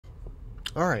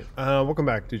All right, welcome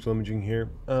back. Digital Imaging here.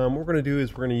 What we're going to do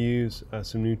is we're going to use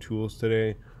some new tools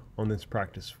today on this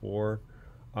practice 4.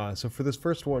 So for this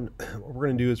first one, what we're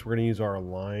going to do is we're going to use our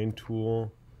align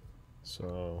tool.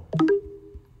 So there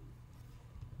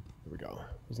we go.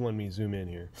 It wasn't letting me zoom in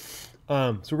here.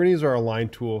 So we're going to use our align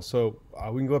tool. So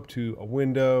we can go up to a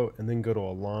window and then go to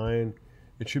align.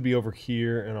 It should be over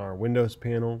here in our Windows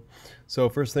panel. So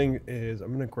first thing is I'm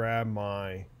going to grab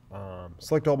my,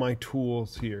 select all my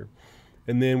tools here.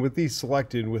 And then with these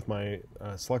selected with my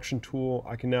selection tool,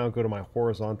 I can now go to my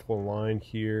horizontal align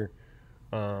here.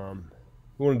 We want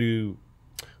to do,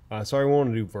 we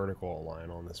want to do vertical align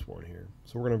on this one here.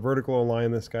 So we're going to vertical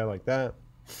align this guy like that.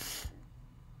 I'm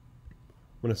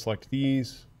going to select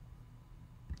these.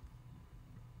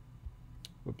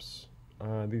 Whoops.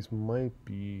 These might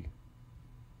be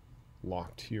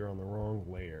locked here on the wrong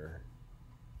layer.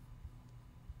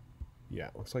 Yeah,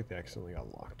 it looks like they accidentally got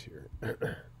locked here.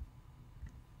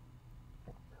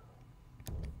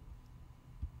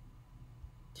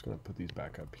 Just gonna put these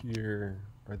back up here.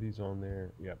 Are these on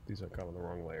there? Yep, these are kind of on the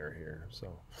wrong layer here. So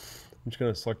I'm just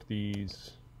gonna select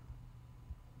these,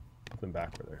 put them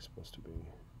back where they're supposed to be.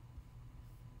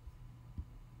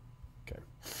 Okay.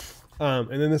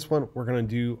 And then this one, we're gonna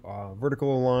do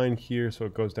vertical align here, so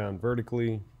it goes down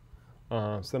vertically.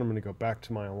 So then I'm gonna go back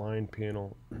to my align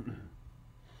panel.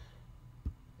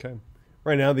 Okay.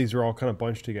 Right now, these are all kind of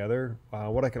bunched together.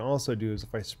 What I can also do is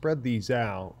if I spread these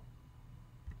out,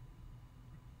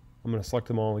 I'm going to select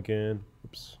them all again.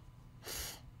 Oops.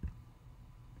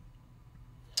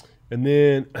 And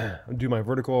then I'll do my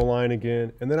vertical align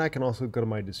again. And then I can also go to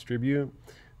my distribute.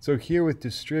 So here with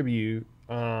distribute,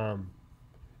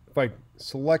 if I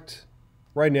select,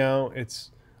 right now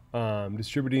it's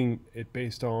distributing it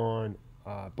based on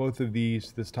both of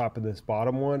these, this top and this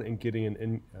bottom one, and getting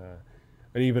an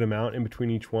even amount in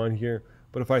between each one here.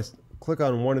 But if I click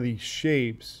on one of these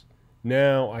shapes,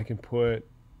 now I can put,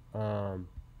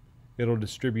 it'll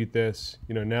distribute this,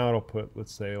 now it'll put,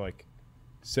 let's say, like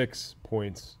 6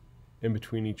 points in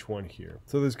between each one here.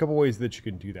 So there's a couple ways that you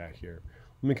can do that here.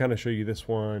 Let me kind of show you this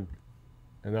one,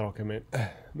 and that'll come in,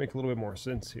 make a little bit more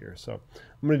sense here. So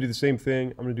I'm going to do the same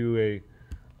thing. I'm going to do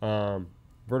a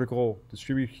vertical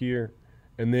distribute here,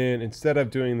 and then instead of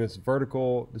doing this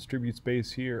vertical distribute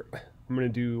space here, I'm going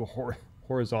to do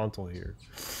horizontal here,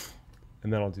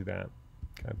 and then I'll do that.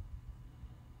 Okay.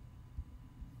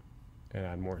 And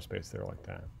add more space there like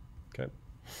that. Okay.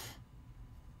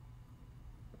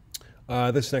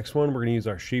 This next one, we're going to use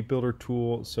our shape builder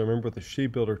tool. So remember with the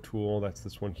shape builder tool, that's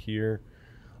this one here.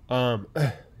 You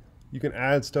can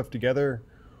add stuff together,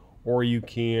 or you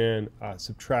can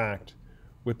subtract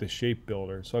with the shape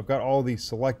builder. So I've got all these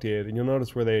selected, and you'll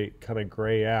notice where they kind of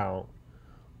gray out.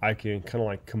 I can kind of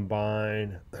like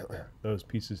combine those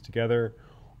pieces together,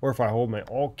 or if I hold my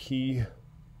Alt key,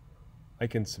 I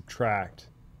can subtract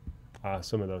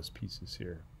some of those pieces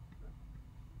here.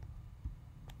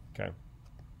 Okay.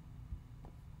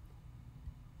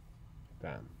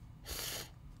 That.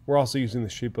 We're also using the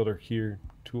shape builder here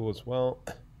tool as well.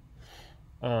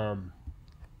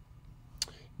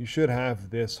 You should have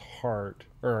this heart,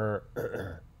 or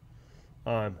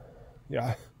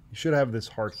yeah, you should have this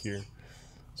heart here.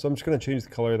 So I'm just going to change the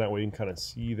color, that way you can kind of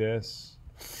see this.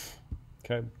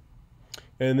 Okay.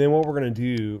 And then what we're going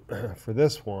to do for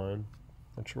this one,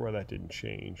 not sure why that didn't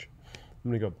change. I'm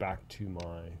going to go back to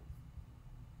my,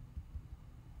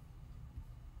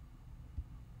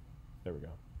 there we go.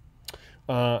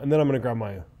 And then I'm going to grab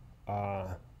my,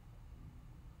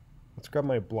 let's grab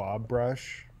my blob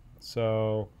brush.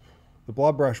 So the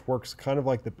blob brush works kind of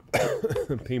like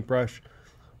the paintbrush,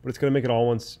 but it's going to make it all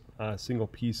one single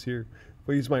piece here. If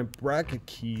I use my bracket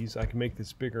keys, I can make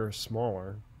this bigger or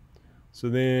smaller. So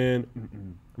then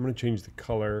I'm going to change the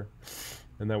color,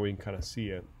 and that way you can kind of see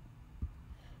it.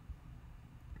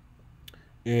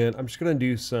 And I'm just going to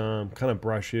do some kind of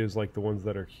brushes like the ones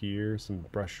that are here, some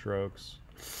brush strokes.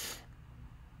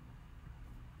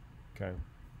 Okay.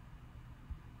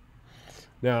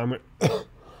 Now I'm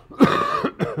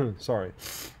going sorry.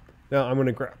 Now I'm going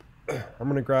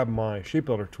to grab my shape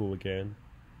builder tool again.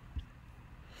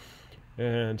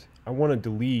 And I want to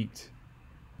delete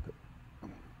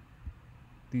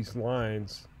these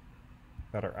lines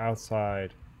that are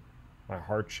outside my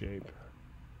heart shape.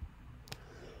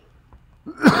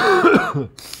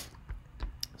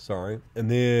 Sorry. And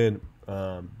then,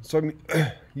 so I'm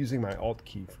using my Alt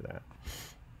key for that.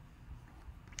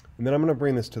 And then I'm going to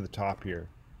bring this to the top here.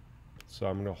 So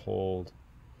I'm going to hold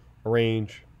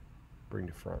arrange, bring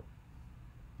to front.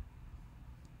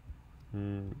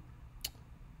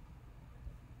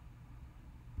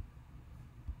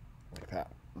 Like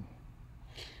that.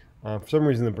 For some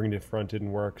reason, the bring to front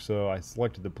didn't work, so I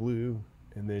selected the blue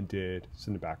and then did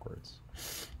send it backwards.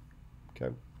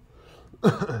 Okay.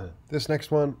 This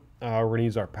next one, we're going to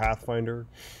use our Pathfinder.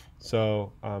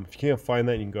 So if you can't find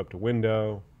that, you can go up to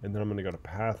Window, and then I'm going to go to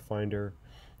Pathfinder,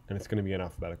 and it's going to be in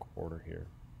alphabetical order here.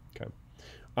 Okay.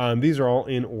 These are all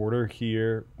in order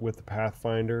here with the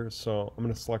Pathfinder. So I'm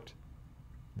going to select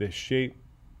this shape,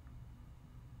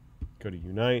 go to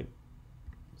Unite,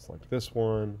 select this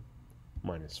one,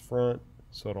 minus front.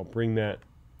 So it'll bring that,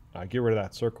 get rid of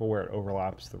that circle where it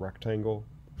overlaps the rectangle.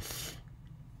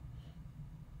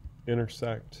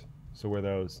 Intersect, so where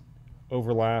those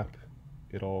overlap,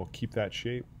 it'll keep that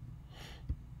shape.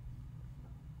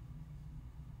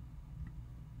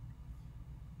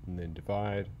 And then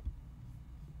divide.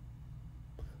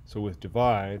 So with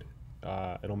divide,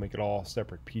 it'll make it all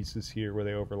separate pieces here where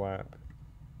they overlap,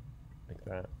 like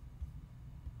that.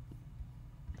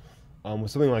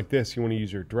 With something like this, you want to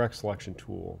use your direct selection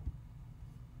tool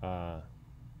to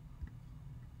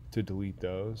delete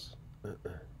those.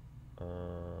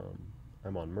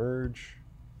 I'm on merge,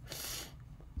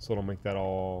 so it'll make that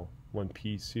all one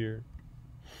piece here.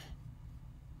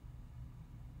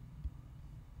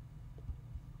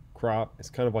 Crop, it's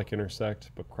kind of like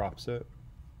intersect, but crops it.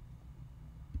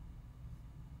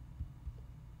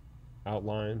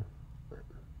 Outline,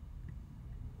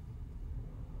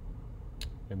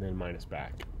 and then minus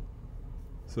back,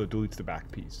 so it deletes the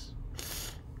back piece.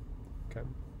 Okay.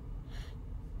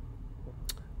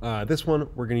 This one,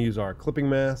 we're going to use our clipping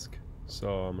mask. So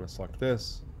I'm going to select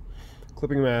this.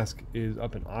 Clipping mask is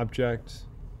up in Object,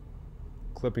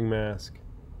 Clipping Mask,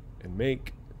 and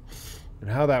Make. And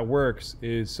how that works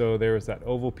is, so there is that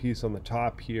oval piece on the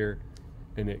top here,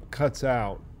 and it cuts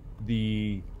out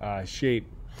the shape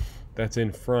that's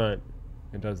in front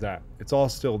and does that. It's all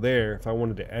still there. If I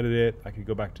wanted to edit it, I could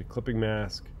go back to Clipping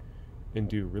Mask and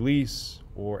do Release,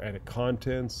 or Edit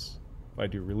Contents. If I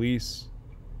do Release,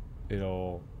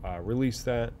 it'll release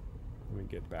that. Let me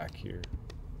get back here.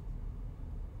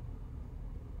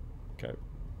 Okay.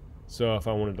 So if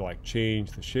I wanted to like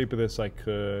change the shape of this, I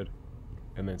could,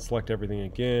 and then select everything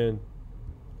again,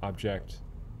 Object,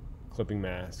 Clipping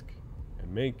Mask,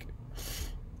 and Make,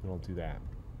 and I'll do that.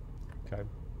 Okay.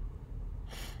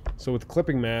 So with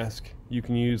Clipping Mask, you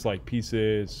can use like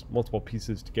pieces, multiple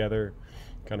pieces together,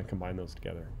 kind of combine those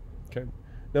together. Okay.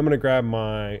 Now I'm going to grab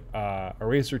my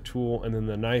eraser tool, and then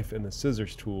the knife and the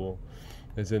scissors tool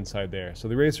is inside there. So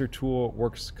the eraser tool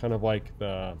works kind of like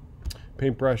the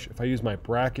paintbrush. If I use my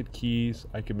bracket keys,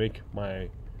 I can make my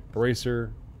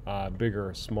eraser bigger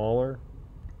or smaller.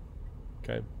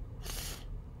 Okay.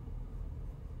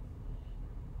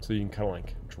 So you can kind of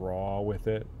like draw with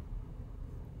it.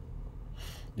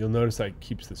 You'll notice that it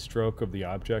keeps the stroke of the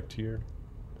object here.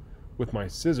 With my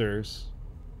scissors,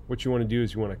 what you want to do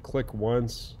is you want to click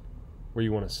once where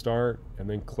you want to start, and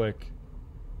then click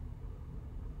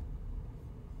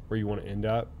where you want to end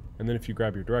up. And then if you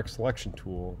grab your direct selection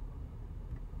tool,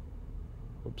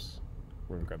 oops,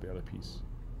 we're going to grab the other piece.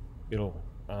 It'll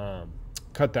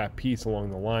cut that piece along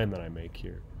the line that I make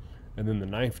here. And then the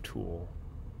knife tool,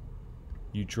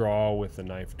 you draw with the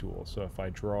knife tool. So if I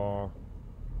draw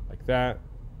like that,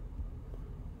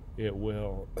 it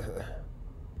will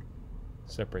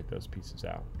separate those pieces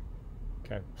out.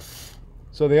 Okay.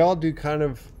 So they all do kind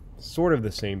of, sort of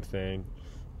the same thing,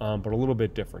 but a little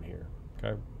bit different here.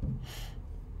 Okay.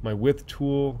 My width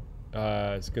tool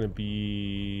is going to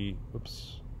be,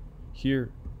 oops,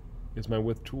 here is my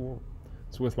width tool.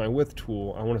 So with my width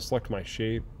tool, I want to select my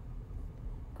shape,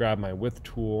 grab my width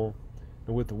tool,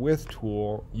 and with the width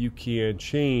tool, you can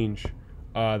change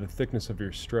the thickness of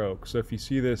your stroke. So if you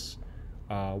see this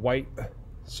white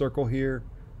circle here,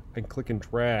 I can click and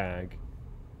drag,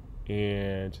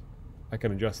 and I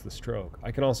can adjust the stroke.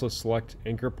 I can also select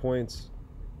anchor points,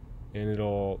 and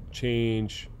it'll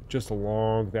change just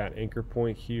along that anchor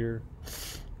point here.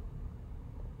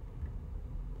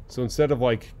 So instead of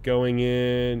like going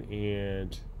in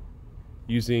and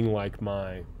using like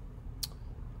my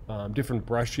different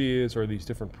brushes or these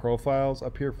different profiles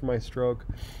up here for my stroke,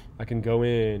 I can go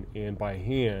in and by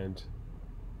hand,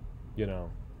 you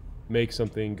know, make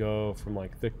something go from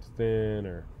like thick to thin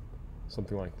or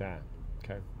something like that,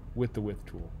 okay, with the width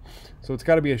tool. So it's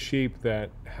got to be a shape that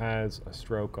has a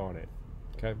stroke on it,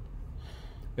 okay?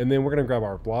 And then we're going to grab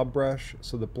our blob brush.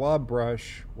 So the blob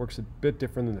brush works a bit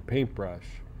different than the paintbrush.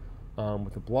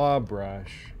 With the blob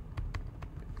brush,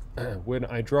 when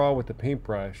I draw with the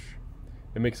paintbrush,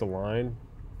 it makes a line.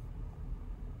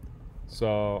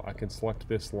 So I can select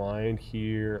this line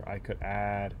here. I could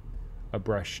add a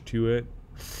brush to it,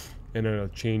 and it'll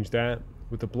change that.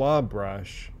 With the blob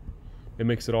brush, it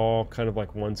makes it all kind of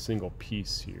like one single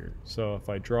piece here. So if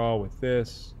I draw with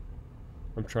this,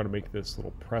 I'm trying to make this little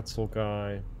pretzel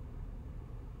guy.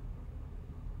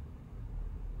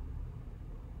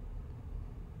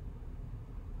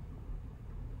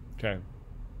 Okay.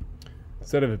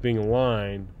 Instead of it being a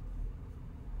line,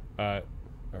 or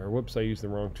whoops, I used the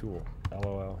wrong tool.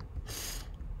 LOL.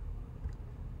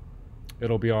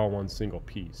 It'll be all one single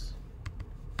piece.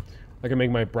 I can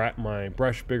make my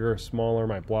brush bigger or smaller,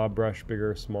 my blob brush bigger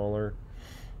or smaller,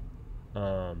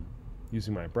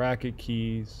 using my bracket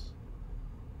keys.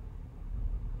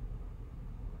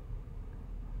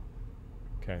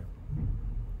 Okay.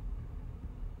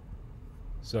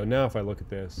 So now if I look at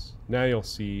this, now you'll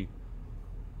see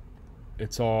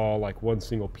it's all like one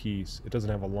single piece. It doesn't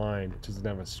have a line. It doesn't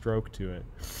have a stroke to it.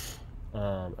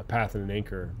 A path and an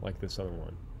anchor like this other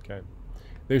one. Okay.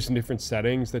 There's some different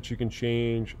settings that you can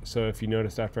change. So if you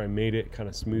noticed after I made it, kind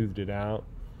of smoothed it out.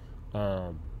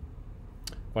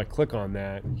 If I click on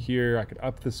that, here I could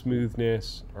up the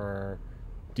smoothness or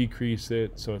decrease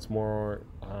it so it's more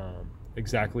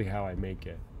exactly how I make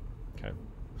it. Okay.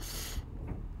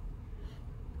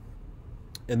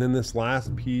 And then this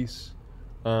last piece,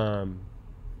 you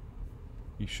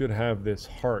should have this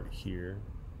heart here.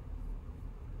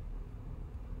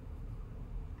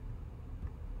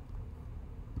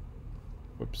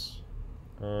 Whoops.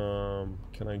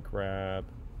 Can I grab...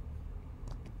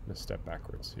 I'm going to step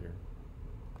backwards here.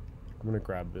 I'm going to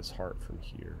grab this heart from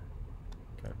here.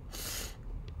 Okay.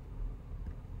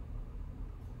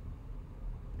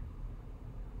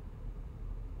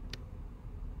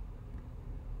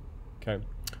 Okay.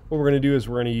 What we're going to do is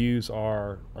we're going to use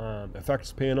our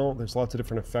effects panel. There's lots of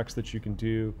different effects that you can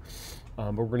do,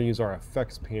 but we're going to use our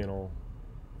effects panel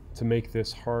to make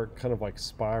this heart kind of like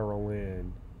spiral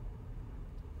in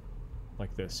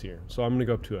like this here. So I'm going to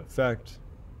go up to Effect,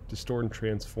 Distort and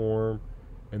Transform,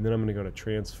 and then I'm going to go to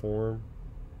Transform.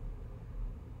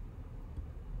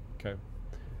 Okay.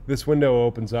 This window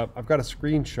opens up. I've got a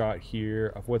screenshot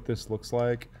here of what this looks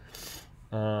like.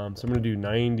 So I'm going to do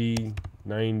 90,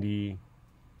 90.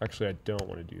 Actually, I don't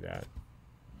want to do that.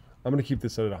 I'm going to keep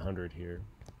this at 100 here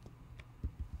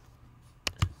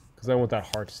because I want that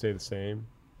heart to stay the same.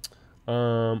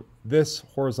 This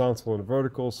horizontal and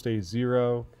vertical stays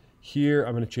 0. Here,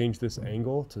 I'm going to change this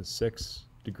angle to 6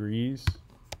 degrees.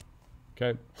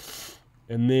 Okay.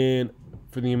 And then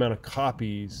for the amount of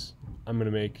copies, I'm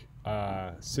going to make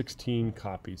 16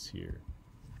 copies here.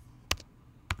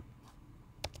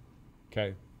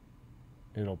 Okay.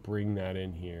 And it'll bring that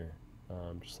in here,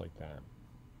 just like that.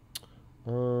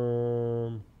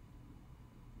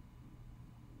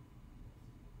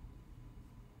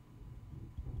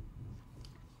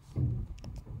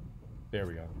 There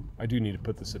we go. I do need to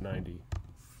put this at 90.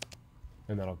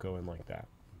 And that'll go in like that.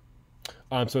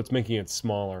 So it's making it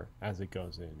smaller as it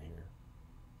goes in here.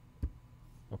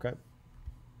 Okay.